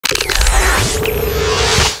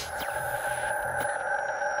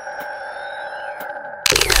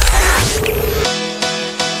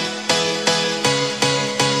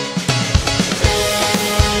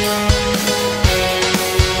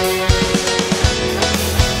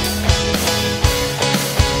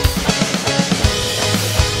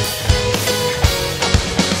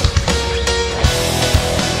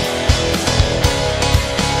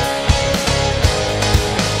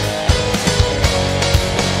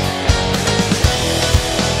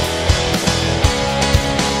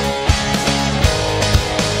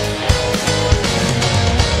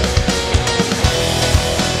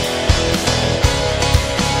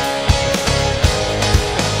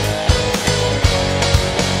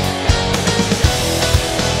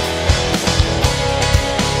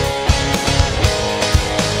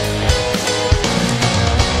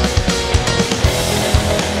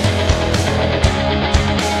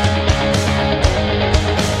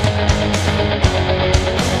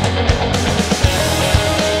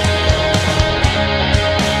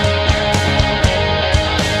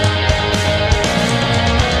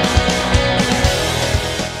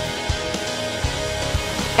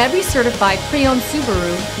Every certified pre-owned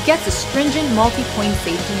Subaru gets a stringent multi-point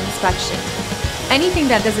safety inspection. Anything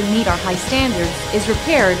that doesn't meet our high standards is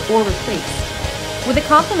repaired or replaced. With a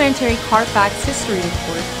complimentary Carfax history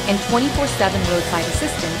report and 24/7 roadside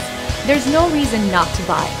assistance, there's no reason not to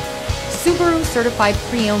buy. Subaru certified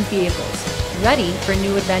pre-owned vehicles, ready for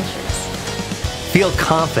new adventures. Feel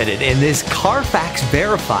confident in this Carfax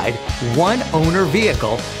verified one-owner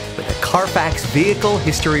vehicle with a Carfax Vehicle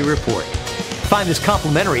History Report. Find this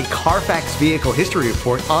complimentary Carfax Vehicle History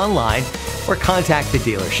Report online or contact the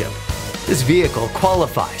dealership. This vehicle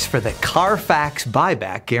qualifies for the Carfax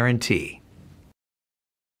Buyback Guarantee.